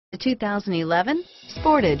The 2011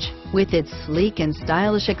 Sportage. With its sleek and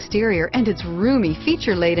stylish exterior and its roomy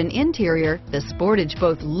feature-laden interior, the Sportage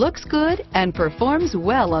both looks good and performs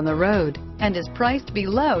well on the road and is priced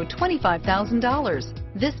below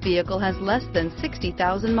 $25,000. This vehicle has less than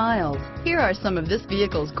 60,000 miles. Here are some of this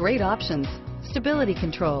vehicle's great options: stability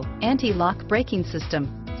control, anti-lock braking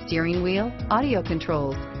system, steering wheel audio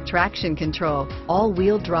controls, traction control,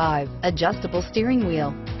 all-wheel drive, adjustable steering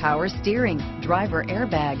wheel, power steering, driver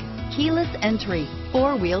airbag, keyless entry,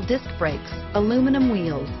 four-wheel disc brakes, aluminum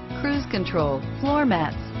wheels, cruise control, floor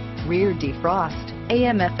mats, rear defrost,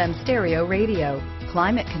 AM/FM stereo radio,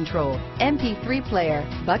 climate control, MP3 player,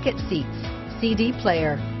 bucket seats, CD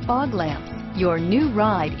player, fog lamps. Your new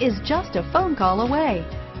ride is just a phone call away.